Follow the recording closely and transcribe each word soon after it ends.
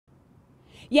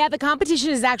Yeah, the competition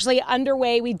is actually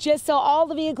underway. We just saw all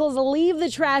the vehicles leave the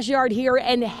trash yard here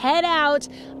and head out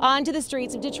onto the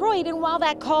streets of Detroit. And while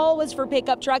that call was for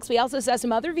pickup trucks, we also saw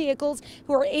some other vehicles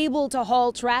who are able to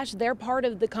haul trash. They're part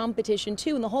of the competition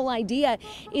too. And the whole idea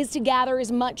is to gather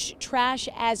as much trash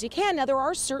as you can. Now, there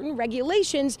are certain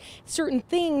regulations, certain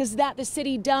things that the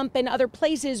city dump and other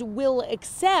places will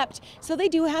accept. So they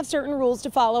do have certain rules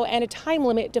to follow and a time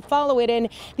limit to follow it in.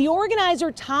 The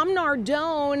organizer, Tom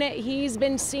Nardone, he's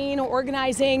been seen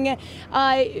organizing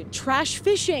trash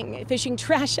fishing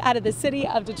trash out of the city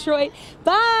of Detroit.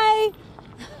 Bye!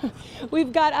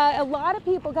 We've got a lot of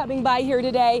people coming by here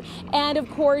today, and of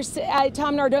course,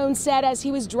 Tom Nardone said as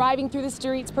he was driving through the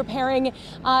streets preparing,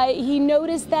 he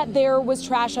noticed that there was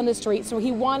trash on the street, so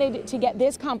he wanted to get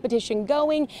this competition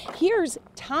going. Here's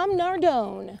Tom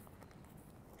Nardone.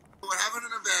 We're having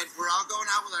an event. We're all going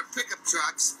out with our pickup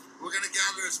trucks. We're going to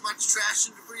gather as much trash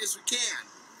and debris as we can.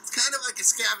 It's kind of like a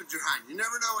scavenger hunt. You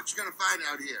never know what you're going to find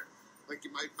out here. Like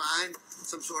you might find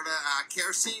some sort of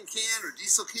kerosene can or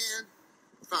diesel can.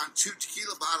 Found 2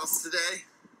 tequila bottles today.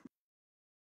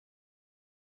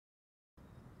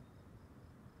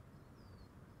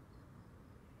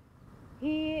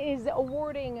 He is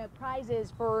awarding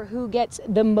prizes for who gets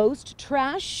the most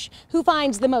trash, who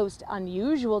finds the most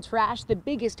unusual trash, the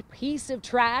biggest piece of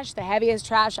trash, the heaviest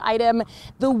trash item,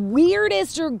 the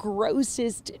weirdest or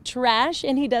grossest trash.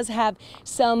 And he does have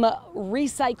some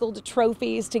recycled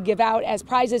trophies to give out as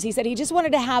prizes. He said he just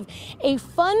wanted to have a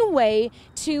fun way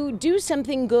to do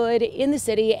something good in the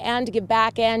city and to give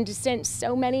back. And since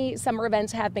so many summer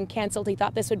events have been canceled, he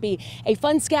thought this would be a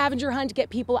fun scavenger hunt to get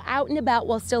people out and about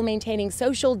while still maintaining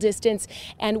social distance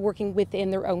and working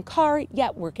within their own car,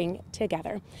 yet working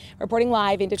together. Reporting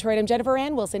live in Detroit, I'm Jennifer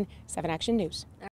Ann Wilson, 7 Action News.